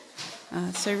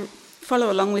So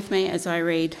follow along with me as I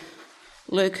read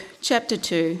Luke chapter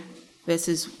 2,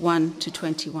 verses 1 to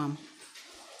 21.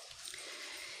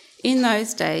 In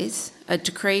those days, a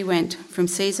decree went from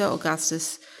Caesar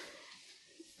Augustus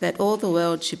that all the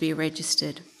world should be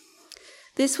registered.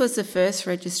 This was the first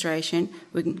registration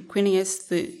with Quirinius,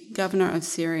 the governor of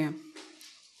Syria.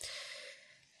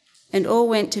 And all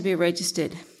went to be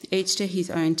registered, each to his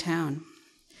own town.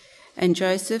 And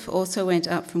Joseph also went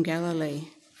up from Galilee,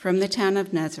 from the town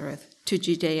of Nazareth to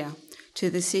Judea,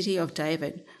 to the city of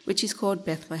David, which is called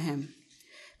Bethlehem,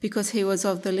 because he was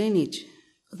of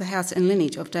the house and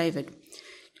lineage of David,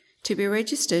 to be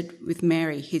registered with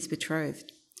Mary, his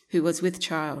betrothed, who was with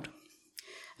child.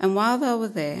 And while they were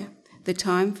there, the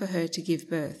time for her to give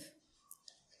birth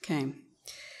came.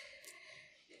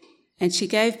 And she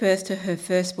gave birth to her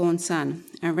firstborn son,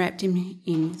 and wrapped him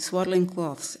in swaddling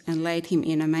cloths, and laid him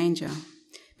in a manger,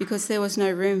 because there was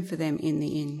no room for them in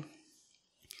the inn.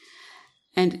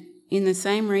 And in the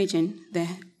same region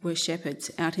there were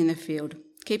shepherds out in the field,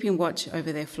 keeping watch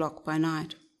over their flock by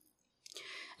night.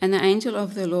 And the angel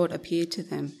of the Lord appeared to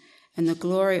them, and the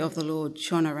glory of the Lord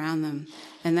shone around them,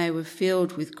 and they were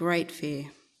filled with great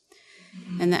fear.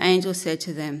 And the angel said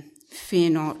to them,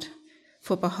 "Fear not,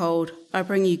 for behold, I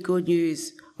bring you good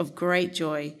news of great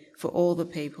joy for all the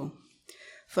people.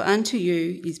 For unto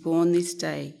you is born this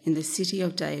day in the city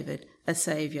of David a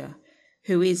Saviour,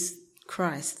 who is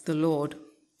Christ the Lord.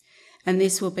 And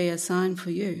this will be a sign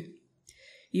for you.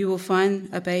 You will find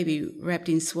a baby wrapped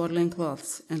in swaddling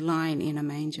cloths and lying in a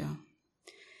manger."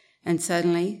 And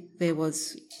suddenly there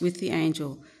was with the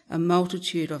angel a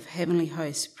multitude of heavenly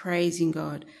hosts praising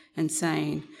God and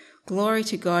saying, "Glory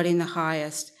to God in the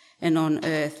highest, and on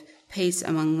earth peace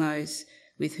among those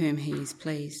with whom he is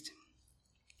pleased."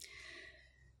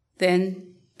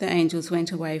 Then the angels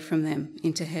went away from them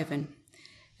into heaven,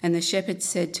 and the shepherds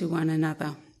said to one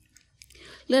another,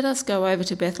 "Let us go over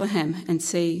to Bethlehem and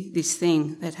see this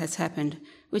thing that has happened,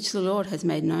 which the Lord has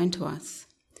made known to us."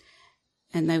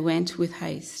 And they went with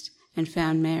haste and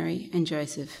found Mary and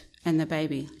Joseph and the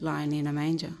baby lying in a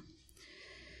manger.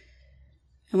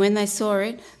 And when they saw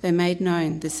it, they made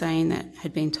known the saying that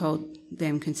had been told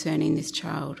them concerning this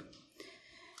child.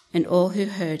 And all who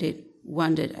heard it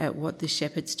wondered at what the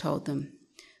shepherds told them.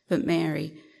 But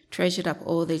Mary treasured up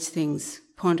all these things,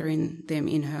 pondering them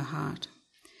in her heart.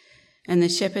 And the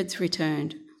shepherds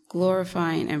returned,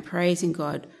 glorifying and praising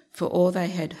God for all they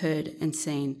had heard and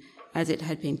seen, as it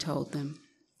had been told them.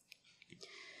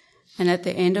 And at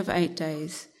the end of 8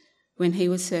 days, when he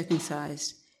was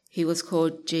circumcised, he was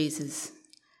called Jesus,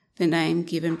 the name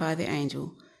given by the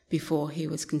angel before he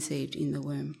was conceived in the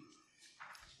womb.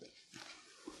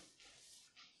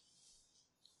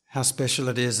 How special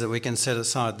it is that we can set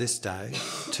aside this day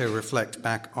to reflect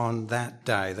back on that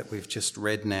day that we've just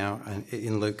read now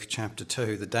in Luke chapter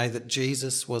 2, the day that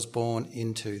Jesus was born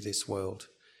into this world.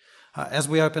 As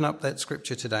we open up that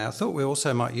scripture today, I thought we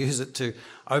also might use it to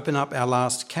open up our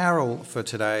last carol for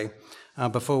today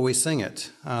before we sing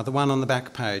it, the one on the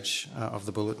back page of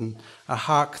the bulletin,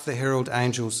 Hark, the herald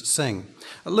angels sing.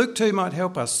 Luke 2 might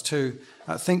help us to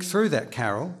think through that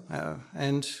carol,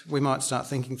 and we might start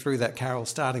thinking through that carol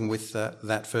starting with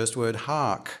that first word,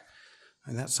 hark.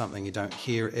 And that's something you don't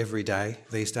hear every day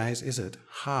these days, is it?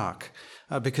 Hark.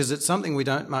 Because it's something we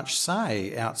don't much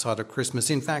say outside of Christmas.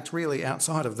 In fact, really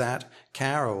outside of that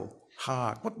carol,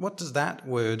 hark. What does that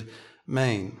word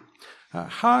mean?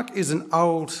 Hark is an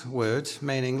old word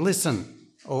meaning listen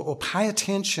or pay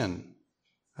attention.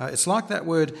 It's like that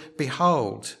word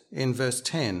behold in verse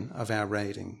 10 of our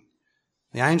reading.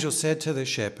 The angel said to the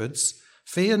shepherds,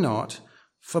 "Fear not,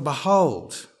 for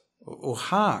behold," or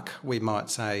hark, we might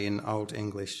say in Old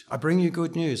English, "I bring you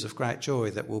good news of great joy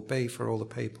that will be for all the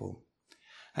people."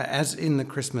 As in the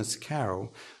Christmas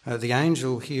carol, the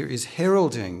angel here is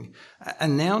heralding,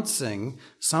 announcing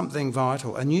something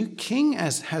vital. A new king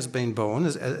has been born,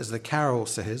 as the carol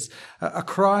says. A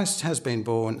Christ has been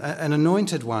born, an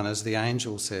anointed one, as the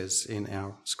angel says in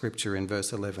our scripture in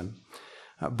verse 11.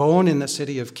 Born in the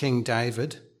city of King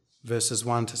David, verses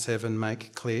 1 to 7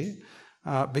 make clear,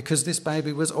 because this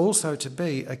baby was also to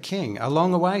be a king, a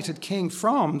long-awaited king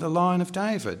from the line of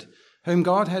David, whom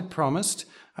God had promised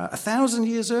 1,000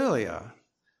 years earlier.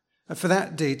 For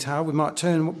that detail, we might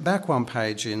turn back one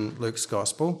page in Luke's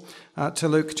Gospel to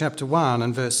Luke chapter 1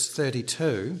 and verse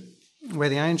 32, where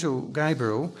the angel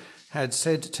Gabriel had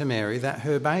said to Mary that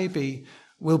her baby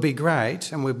will be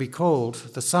great and will be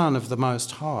called the Son of the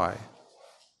Most High.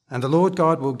 And the Lord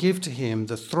God will give to him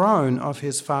the throne of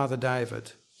his father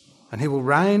David, and he will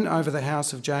reign over the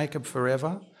house of Jacob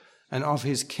forever, and of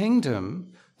his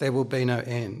kingdom there will be no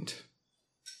end.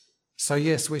 So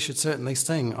yes, we should certainly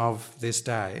sing of this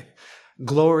day.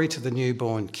 Glory to the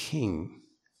newborn King.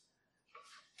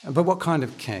 But what kind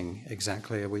of king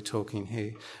exactly are we talking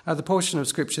here? The portion of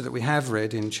scripture that we have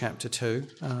read in chapter 2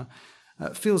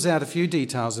 fills out a few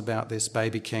details about this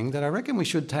baby king that I reckon we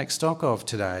should take stock of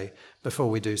today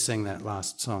before we do sing that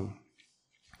last song.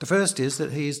 The first is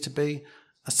that he is to be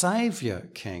a saviour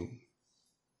king.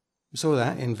 We saw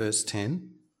that in verse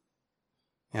 10.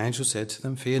 The angel said to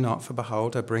them, "Fear not, for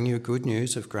behold, I bring you good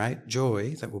news of great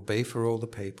joy that will be for all the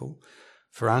people.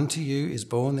 For unto you is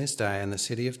born this day in the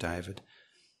city of David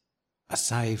a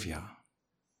Saviour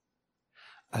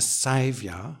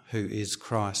who is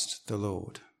Christ the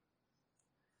Lord."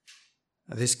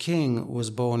 This king was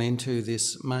born into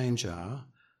this manger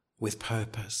with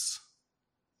purpose,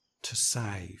 to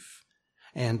save.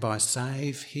 And by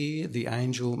save here, the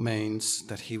angel means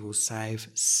that he will save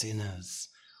sinners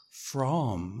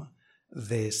from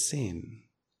their sin.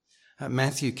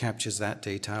 Matthew captures that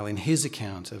detail in his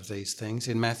account of these things.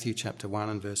 In Matthew chapter 1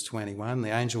 and verse 21, the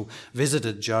angel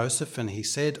visited Joseph and he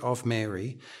said of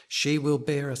Mary, "She will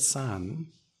bear a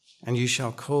son, and you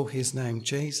shall call his name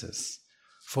Jesus,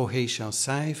 for he shall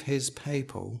save his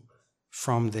people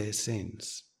from their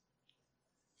sins."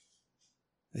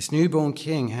 This newborn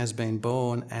king has been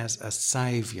born as a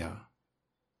saviour,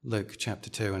 Luke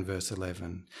chapter 2 and verse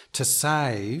 11, to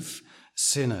save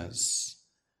sinners.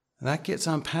 And that gets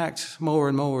unpacked more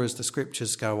and more as the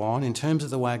scriptures go on in terms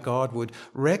of the way God would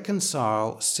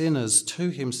reconcile sinners to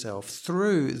himself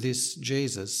through this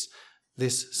Jesus,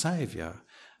 this saviour.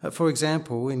 For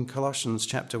example, in Colossians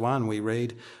chapter 1 we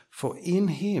read, "For in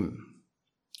him,"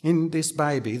 in this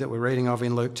baby that we're reading of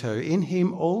in Luke 2, "in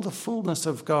him all the fullness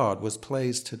of God was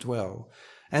pleased to dwell,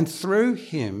 and through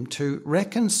him to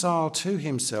reconcile to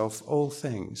himself all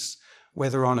things,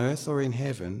 whether on earth or in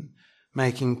heaven,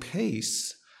 making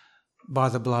peace by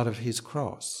the blood of his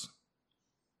cross."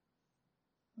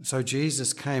 So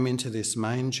Jesus came into this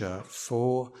manger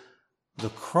for the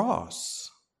cross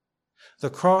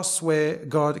where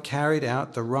God carried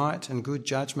out the right and good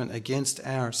judgment against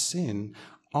our sin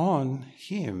on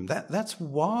him. That's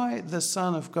why the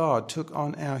Son of God took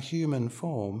on our human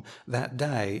form that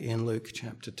day in Luke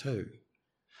chapter 2.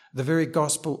 The very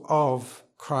gospel of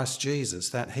Christ Jesus,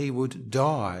 that he would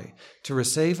die to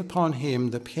receive upon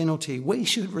him the penalty we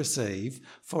should receive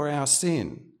for our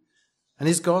sin. And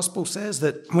his gospel says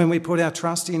that when we put our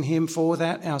trust in him for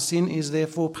that, our sin is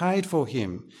therefore paid for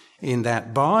him, in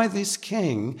that by this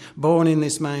king born in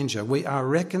this manger, we are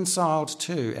reconciled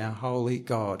to our holy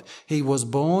God. He was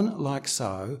born like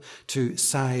so to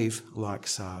save like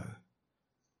so.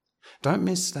 Don't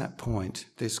miss that point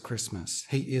this Christmas.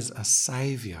 He is a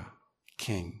saviour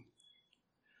king.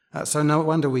 So no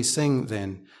wonder we sing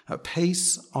then,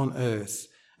 "Peace on earth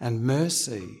and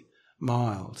mercy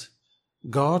mild,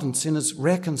 God and sinners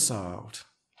reconciled,"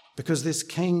 because this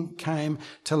king came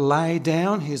to lay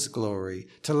down his glory,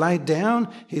 to lay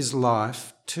down his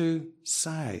life to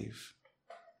save.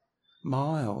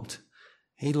 Mild,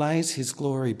 he lays his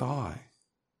glory by,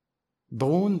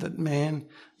 born that man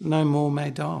no more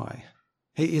may die.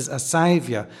 He is a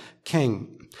saviour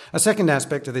king. A second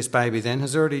aspect of this baby then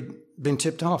has already been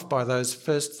tipped off by those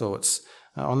first thoughts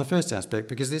on the first aspect,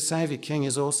 because this saviour king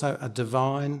is also a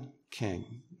divine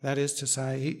king. That is to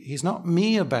say, he's not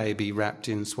mere baby wrapped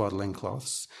in swaddling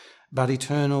cloths, but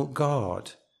eternal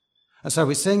God. And so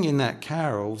we sing in that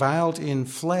carol, "Veiled in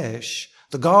flesh,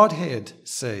 the Godhead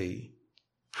see.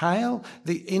 Hail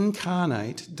the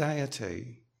incarnate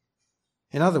deity."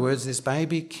 In other words, this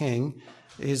baby king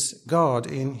is God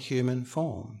in human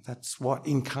form. That's what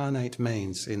incarnate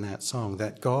means in that song,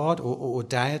 that God or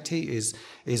deity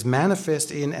is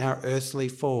manifest in our earthly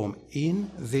form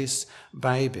in this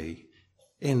baby,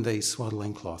 in these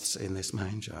swaddling cloths, in this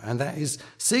manger. And that is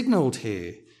signalled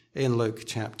here in Luke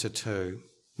chapter 2.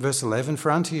 Verse 11, "For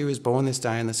unto you is born this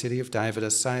day in the city of David a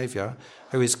Saviour,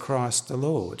 who is Christ the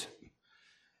Lord.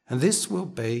 And this will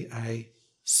be a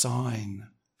sign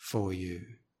for you.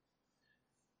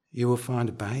 You will find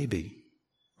a baby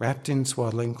wrapped in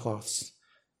swaddling cloths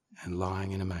and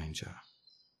lying in a manger."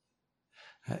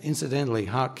 Incidentally,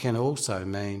 hark can also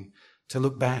mean to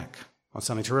look back on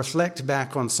something, to reflect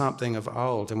back on something of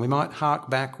old. And we might hark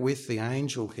back with the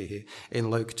angel here in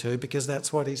Luke 2, because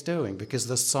that's what he's doing, because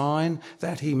the sign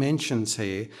that he mentions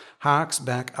here harks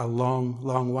back a long,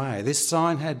 long way. This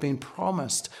sign had been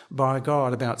promised by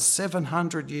God about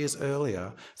 700 years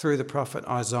earlier through the prophet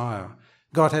Isaiah.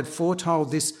 God had foretold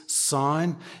this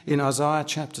sign in Isaiah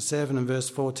chapter 7 and verse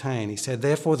 14. He said,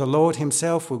 "Therefore the Lord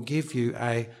himself will give you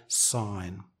a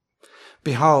sign.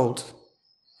 Behold,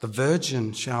 the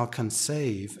virgin shall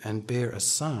conceive and bear a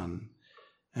son,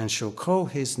 and shall call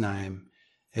his name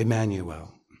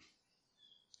Emmanuel.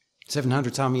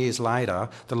 700 some years later,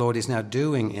 the Lord is now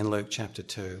doing in Luke chapter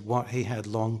 2 what he had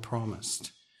long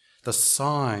promised. The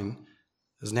sign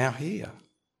is now here.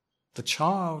 The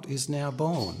child is now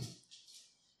born.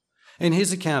 In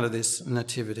his account of this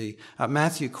nativity,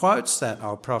 Matthew quotes that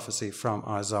old prophecy from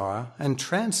Isaiah and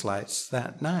translates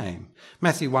that name.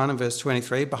 Matthew 1 and verse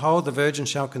 23, "Behold, the virgin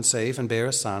shall conceive and bear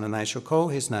a son, and they shall call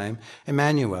his name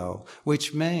Emmanuel,"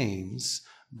 which means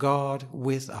God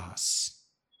with us.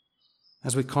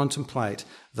 As we contemplate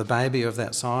the baby of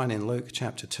that sign in Luke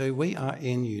chapter 2, we are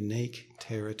in unique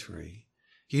territory.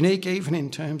 Unique even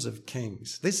in terms of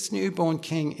kings. This newborn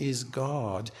king is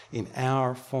God in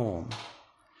our form,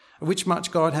 which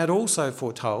much God had also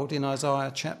foretold in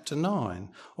Isaiah chapter 9,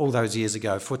 all those years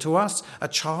ago. "For to us a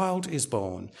child is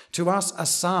born, to us a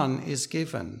son is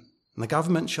given, and the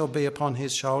government shall be upon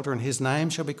his shoulder, and his name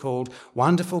shall be called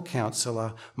Wonderful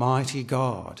Counselor, Mighty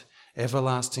God,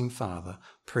 Everlasting Father,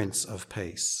 Prince of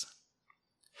Peace."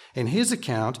 In his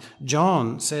account,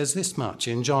 John says this much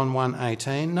in John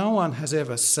 1:18, "No one has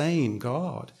ever seen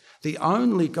God, the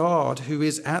only God who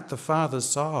is at the Father's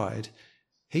side.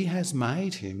 He has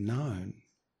made him known,"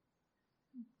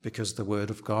 because the word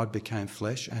of God became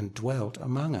flesh and dwelt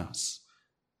among us.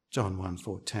 John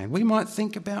 1:14. We might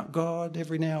think about God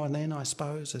every now and then, I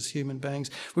suppose, as human beings.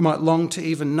 We might long to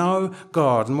even know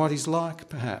God and what he's like,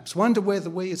 perhaps. Wonder whether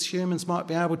we as humans might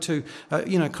be able to, find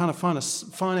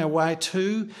our way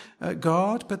to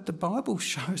God. But the Bible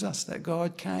shows us that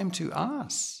God came to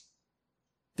us.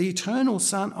 The eternal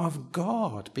Son of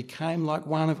God became like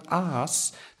one of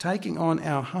us, taking on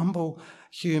our humble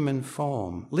human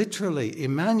form. Literally,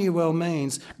 Emmanuel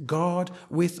means God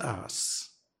with us.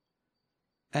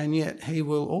 And yet he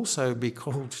will also be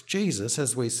called Jesus,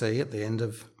 as we see at the end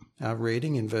of our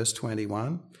reading in verse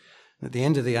 21. At the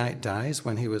end of the 8 days,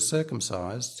 when he was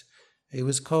circumcised, he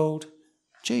was called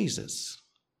Jesus,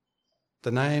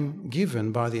 the name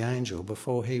given by the angel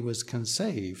before he was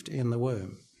conceived in the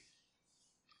womb.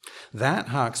 That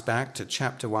harks back to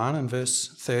chapter 1 and verse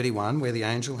 31, where the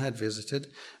angel had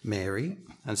visited Mary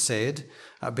and said,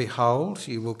 "Behold,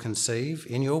 you will conceive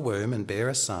in your womb and bear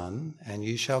a son, and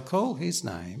you shall call his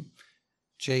name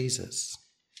Jesus."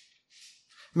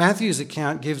 Matthew's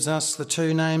account gives us the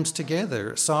two names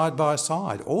together, side by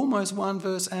side, almost one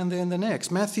verse and then the next.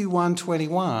 Matthew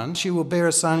 1:21, "She will bear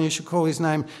a son, and you shall call his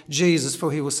name Jesus, for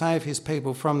he will save his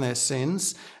people from their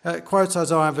sins." Quotes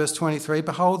Isaiah verse 23,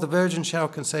 "Behold, the virgin shall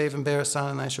conceive and bear a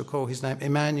son, and they shall call his name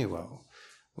Emmanuel,"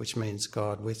 which means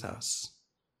God with us.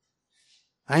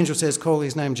 Angel says, "Call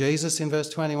his name Jesus" in verse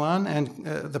 21, and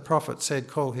the prophet said,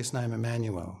 "Call his name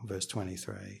Emmanuel," verse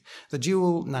 23. The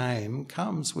dual name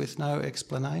comes with no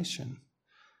explanation.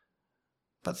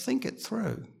 But think it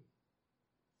through.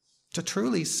 To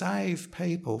truly save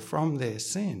people from their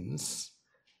sins,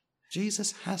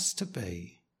 Jesus has to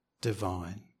be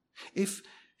divine. If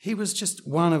he was just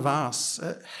one of us,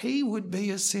 he would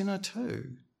be a sinner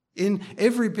too, in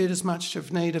every bit as much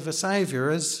of need of a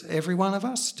saviour as every one of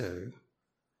us do.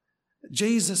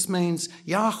 Jesus means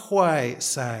Yahweh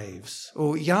saves,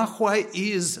 or Yahweh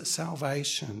is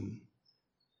salvation.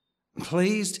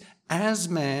 Pleased as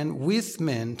man with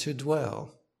men to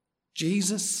dwell.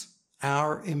 Jesus,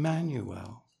 our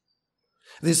Emmanuel.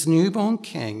 This newborn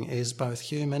king is both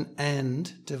human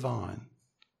and divine.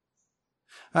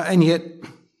 And yet,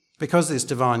 because this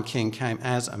divine king came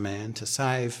as a man to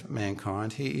save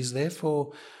mankind, he is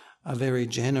therefore a very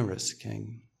generous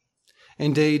king.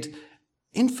 Indeed,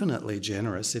 infinitely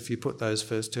generous if you put those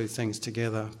first two things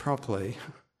together properly.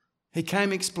 He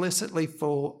came explicitly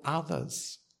for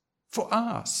others, for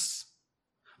us,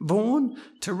 born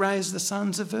to raise the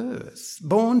sons of earth,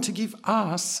 born to give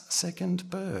us second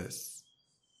birth.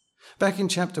 Back in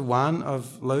chapter 1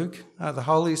 of Luke, the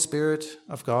Holy Spirit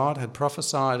of God had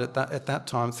prophesied at that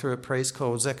time through a priest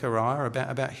called Zechariah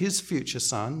about his future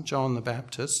son, John the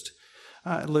Baptist.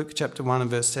 Luke chapter 1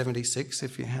 and verse 76,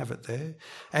 if you have it there.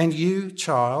 "And you,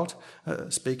 child,"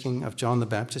 speaking of John the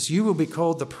Baptist, "you will be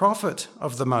called the prophet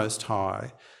of the Most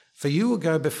High, for you will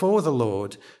go before the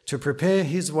Lord to prepare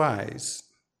his ways,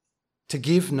 to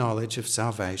give knowledge of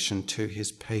salvation to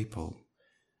his people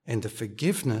and the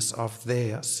forgiveness of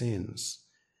their sins,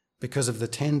 because of the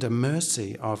tender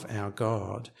mercy of our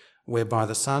God, whereby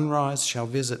the sunrise shall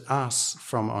visit us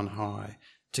from on high,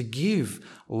 to give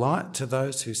light to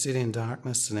those who sit in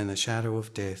darkness and in the shadow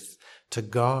of death, to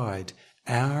guide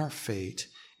our feet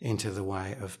into the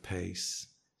way of peace."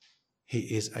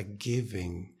 He is a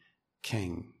giving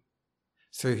king.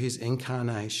 Through his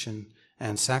incarnation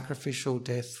and sacrificial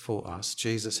death for us,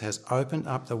 Jesus has opened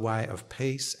up the way of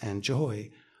peace and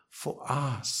joy for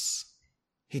us.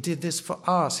 He did this for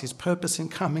us. His purpose in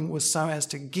coming was so as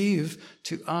to give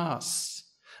to us.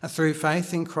 And through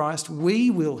faith in Christ, we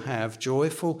will have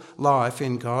joyful life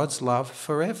in God's love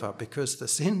forever, because the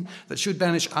sin that should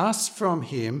banish us from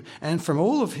him and from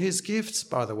all of his gifts,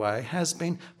 by the way, has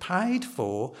been paid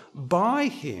for by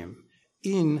him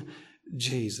in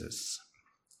Jesus.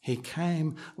 He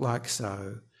came like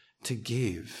so to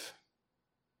give,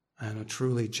 and a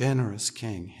truly generous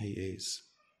king he is.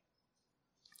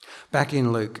 Back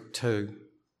in Luke 2,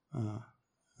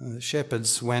 the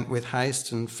shepherds went with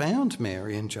haste and found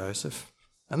Mary and Joseph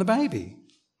and the baby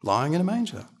lying in a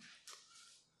manger.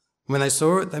 When they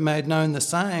saw it, they made known the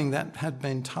saying that had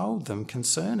been told them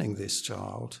concerning this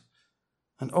child.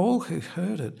 And all who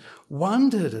heard it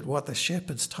wondered at what the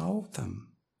shepherds told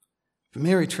them. But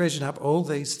Mary treasured up all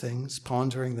these things,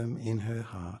 pondering them in her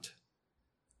heart.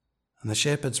 And the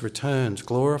shepherds returned,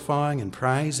 glorifying and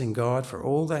praising God for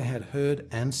all they had heard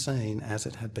and seen as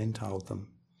it had been told them.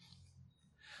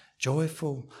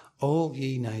 Joyful, all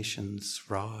ye nations,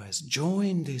 rise.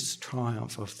 Join this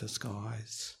triumph of the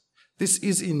skies. This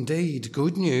is indeed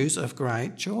good news of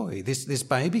great joy. This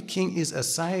baby king is a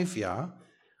saviour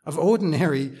of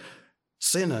ordinary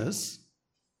sinners,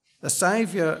 a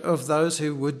saviour of those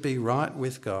who would be right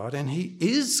with God, and he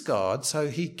is God, so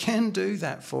he can do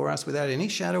that for us without any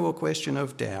shadow or question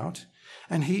of doubt.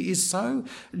 And he is so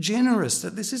generous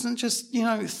that this isn't just,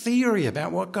 theory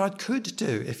about what God could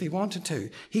do if he wanted to.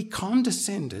 He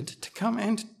condescended to come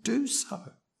and do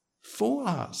so for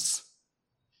us.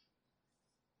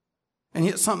 And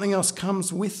yet something else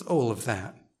comes with all of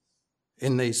that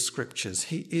in these scriptures.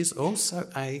 He is also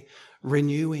a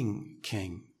renewing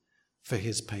king for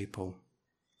his people.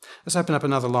 Let's open up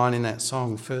another line in that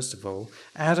song, first of all.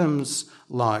 Adam's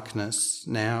likeness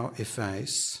now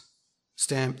efface,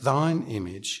 stamp thine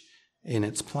image in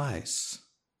its place.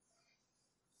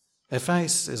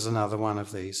 Efface is another one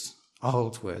of these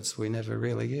old words we never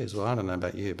really use. Well, I don't know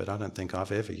about you, but I don't think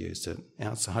I've ever used it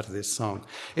outside of this song.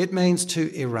 It means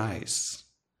to erase,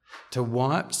 to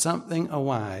wipe something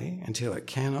away until it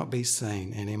cannot be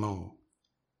seen anymore.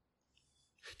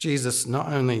 Jesus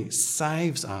not only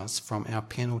saves us from our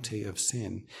penalty of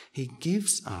sin, he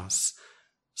gives us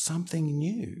something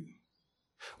new.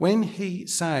 When he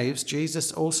saves,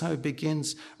 Jesus also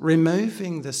begins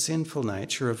removing the sinful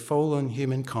nature of fallen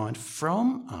humankind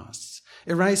from us,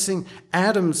 erasing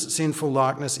Adam's sinful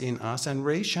likeness in us and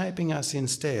reshaping us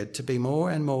instead to be more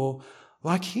and more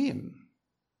like him.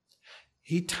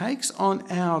 He takes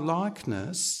on our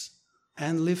likeness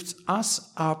and lifts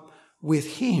us up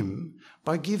with him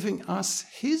by giving us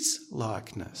his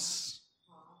likeness,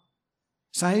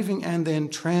 saving and then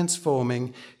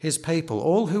transforming his people,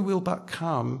 all who will but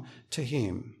come to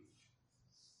him.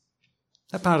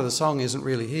 That part of the song isn't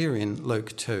really here in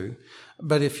Luke 2,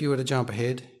 but if you were to jump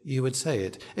ahead, you would see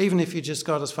it. Even if you just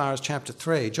got as far as chapter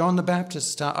 3, John the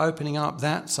Baptist start opening up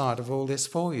that side of all this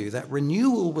for you. That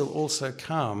renewal will also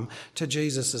come to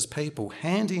Jesus' people,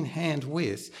 hand in hand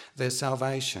with their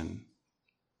salvation.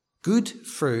 Good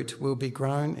fruit will be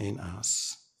grown in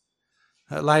us.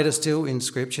 Later still in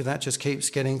Scripture, that just keeps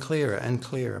getting clearer and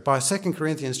clearer. By 2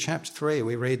 Corinthians chapter 3,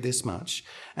 we read this much.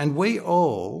 And we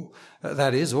all,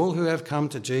 that is, all who have come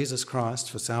to Jesus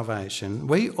Christ for salvation,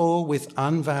 we all with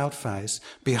unveiled face,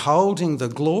 beholding the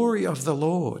glory of the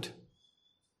Lord,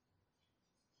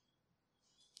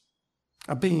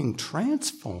 are being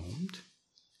transformed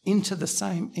into the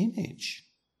same image,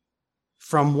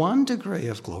 from one degree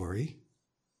of glory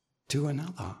to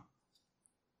another.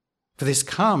 For this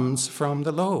comes from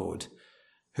the Lord,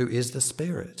 who is the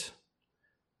Spirit.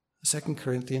 2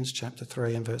 Corinthians chapter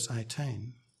 3 and verse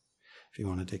 18, if you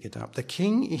want to dig it up. The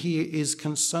King here is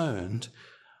concerned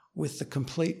with the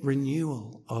complete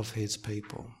renewal of his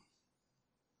people.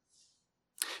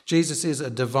 Jesus is a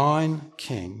divine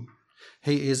King.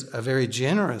 He is a very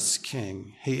generous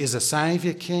King. He is a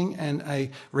Saviour King and a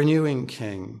renewing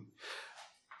King.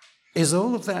 Is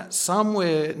all of that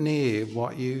somewhere near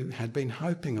what you had been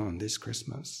hoping on this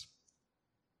Christmas?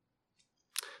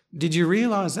 Did you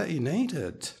realise that you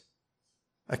needed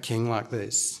a king like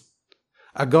this?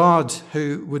 A God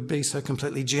who would be so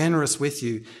completely generous with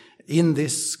you in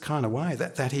this kind of way,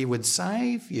 that he would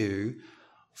save you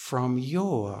from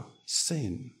your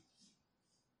sin.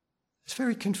 It's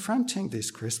very confronting,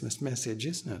 this Christmas message,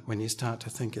 isn't it, when you start to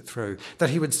think it through?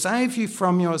 That he would save you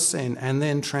from your sin and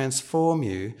then transform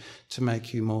you to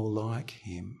make you more like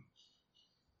him.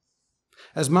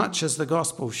 As much as the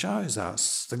gospel shows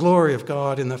us the glory of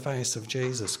God in the face of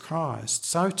Jesus Christ,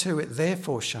 so too it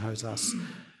therefore shows us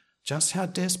just how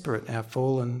desperate our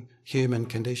fallen human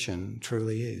condition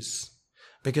truly is.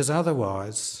 Because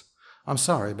otherwise, I'm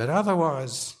sorry, but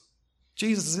otherwise,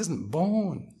 Jesus isn't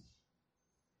born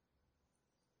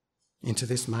into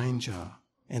this manger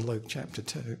in Luke chapter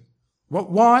 2.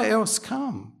 Why else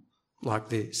come like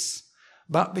this?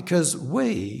 But because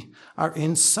we are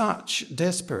in such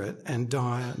desperate and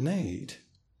dire need.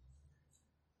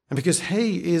 And because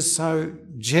he is so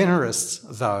generous,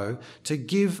 though, to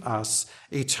give us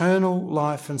eternal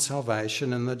life and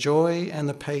salvation and the joy and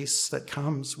the peace that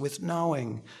comes with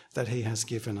knowing that he has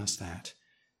given us that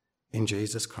in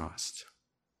Jesus Christ.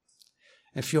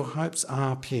 If your hopes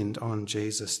are pinned on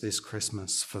Jesus this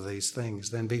Christmas for these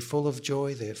things, then be full of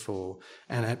joy, therefore,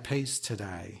 and at peace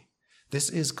today. This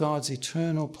is God's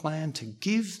eternal plan to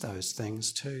give those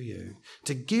things to you,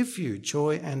 to give you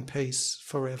joy and peace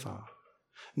forever.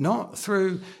 Not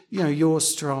through, your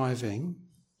striving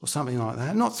or something like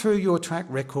that, not through your track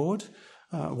record,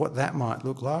 what that might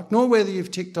look like, nor whether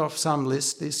you've ticked off some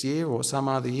list this year or some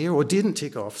other year or didn't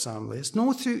tick off some list,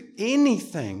 nor through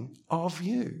anything of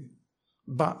you,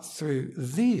 but through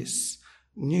this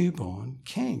newborn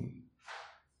King.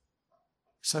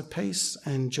 So peace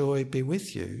and joy be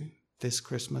with you this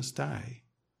Christmas day,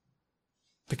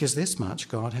 because this much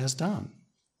God has done.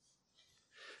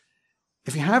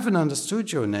 If you haven't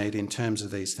understood your need in terms of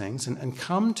these things and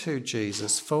come to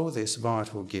Jesus for this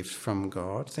vital gift from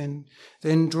God,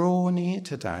 then draw near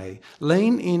today.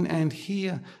 Lean in and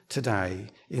hear today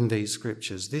in these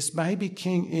scriptures. This baby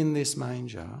king in this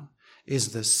manger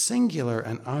is the singular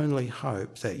and only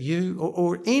hope that you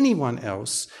or anyone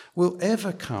else will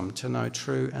ever come to know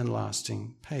true and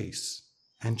lasting peace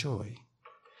and joy.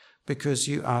 Because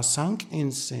you are sunk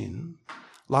in sin,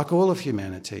 like all of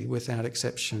humanity, without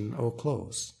exception or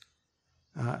clause,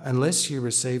 unless you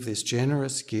receive this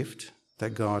generous gift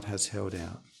that God has held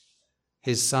out.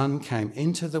 His Son came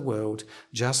into the world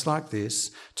just like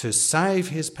this to save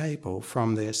his people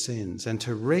from their sins and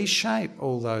to reshape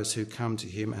all those who come to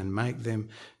him and make them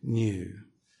new.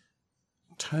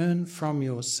 Turn from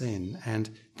your sin and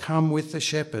come with the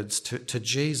shepherds to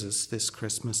Jesus this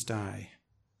Christmas day.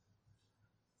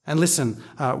 And listen,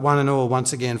 one and all,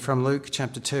 once again, from Luke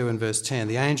chapter 2 and verse 10.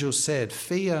 The angel said,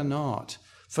 "Fear not,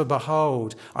 for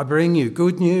behold, I bring you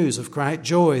good news of great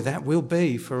joy that will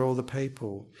be for all the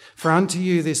people. For unto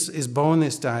you this is born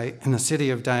this day in the city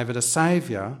of David a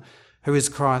Saviour, who is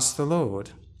Christ the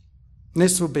Lord. And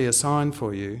this will be a sign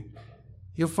for you.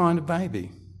 You'll find a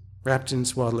baby wrapped in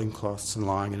swaddling cloths and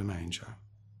lying in a manger."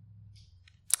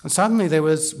 And suddenly there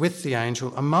was with the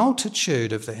angel a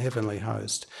multitude of the heavenly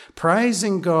host,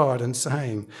 praising God and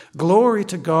saying, "Glory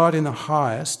to God in the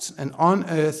highest, and on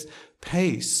earth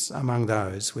peace among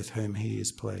those with whom he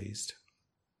is pleased."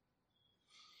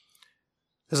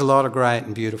 There's a lot of great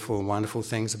and beautiful and wonderful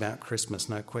things about Christmas,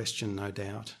 no question, no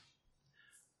doubt.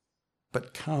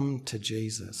 But come to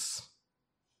Jesus.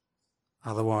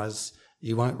 Otherwise,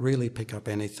 you won't really pick up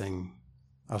anything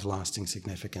of lasting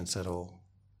significance at all.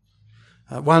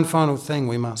 One final thing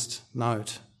we must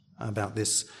note about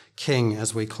this king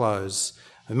as we close.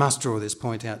 We must draw this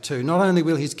point out too. Not only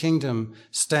will his kingdom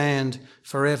stand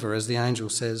forever, as the angel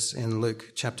says in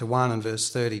Luke chapter 1 and verse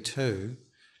 32,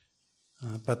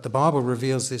 but the Bible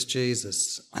reveals this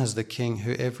Jesus as the king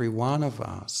who every one of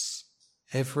us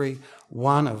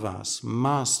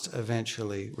must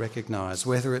eventually recognise,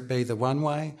 whether it be the one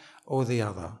way or the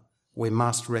other. We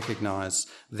must recognise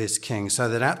this king, so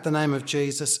that at the name of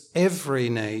Jesus, every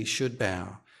knee should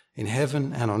bow in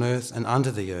heaven and on earth and under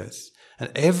the earth,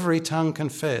 and every tongue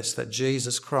confess that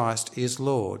Jesus Christ is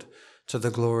Lord, to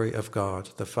the glory of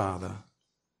God the Father.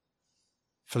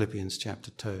 Philippians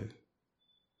chapter 2.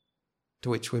 To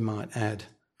which we might add,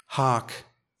 hark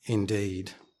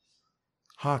indeed.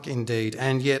 Hark indeed.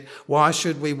 And yet, why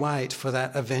should we wait for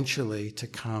that eventually to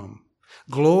come?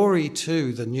 Glory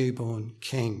to the newborn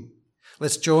King.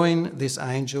 Let's join this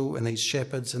angel and these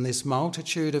shepherds and this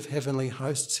multitude of heavenly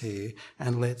hosts here,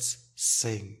 and let's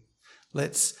sing.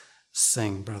 Let's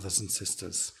sing, brothers and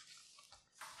sisters.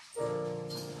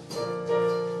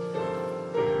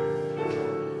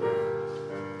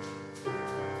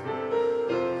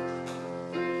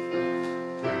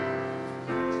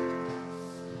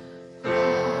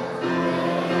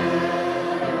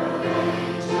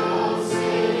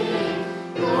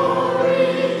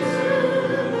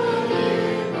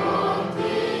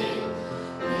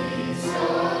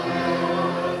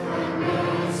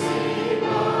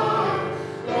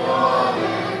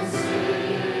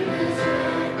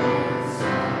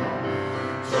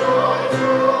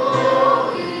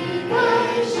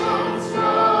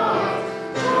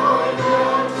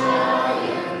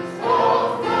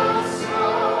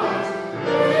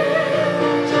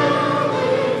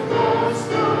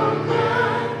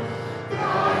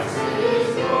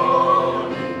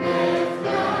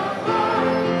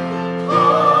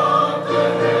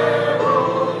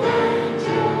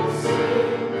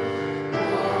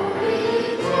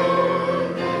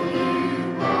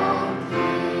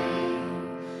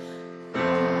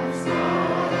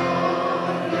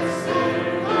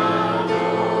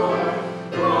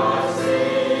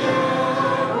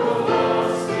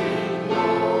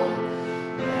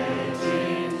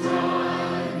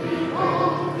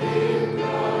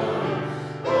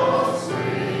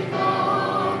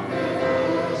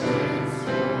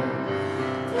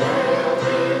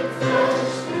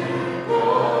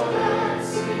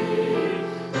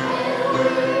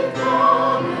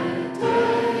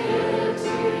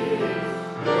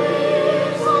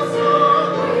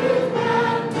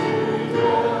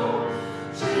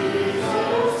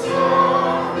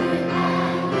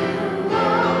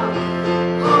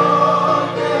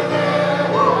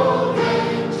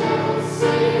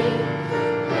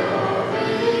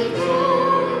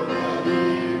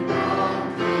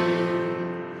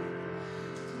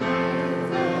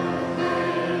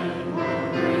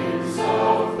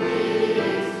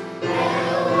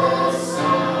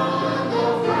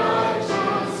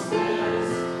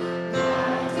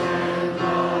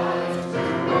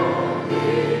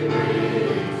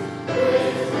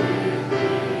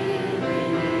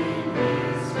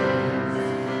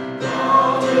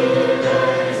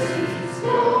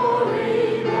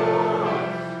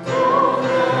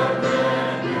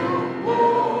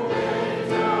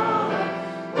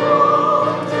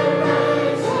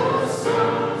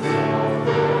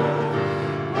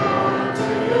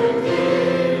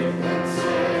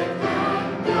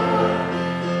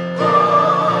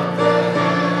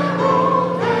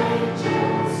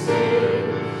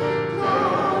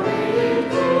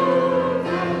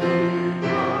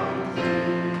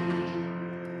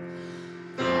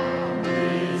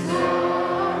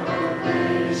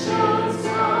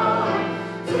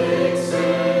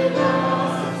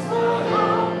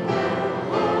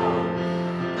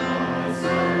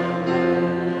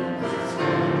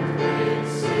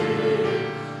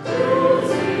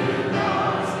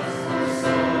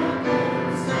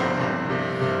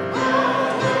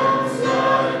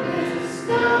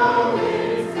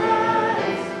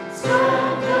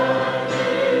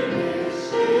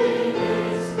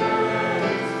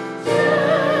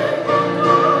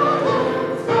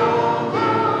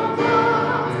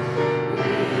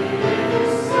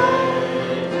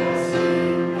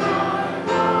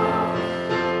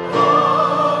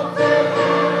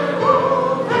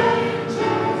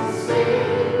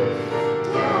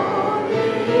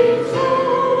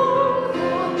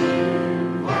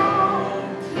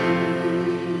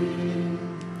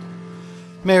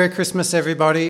 Christmas, everybody.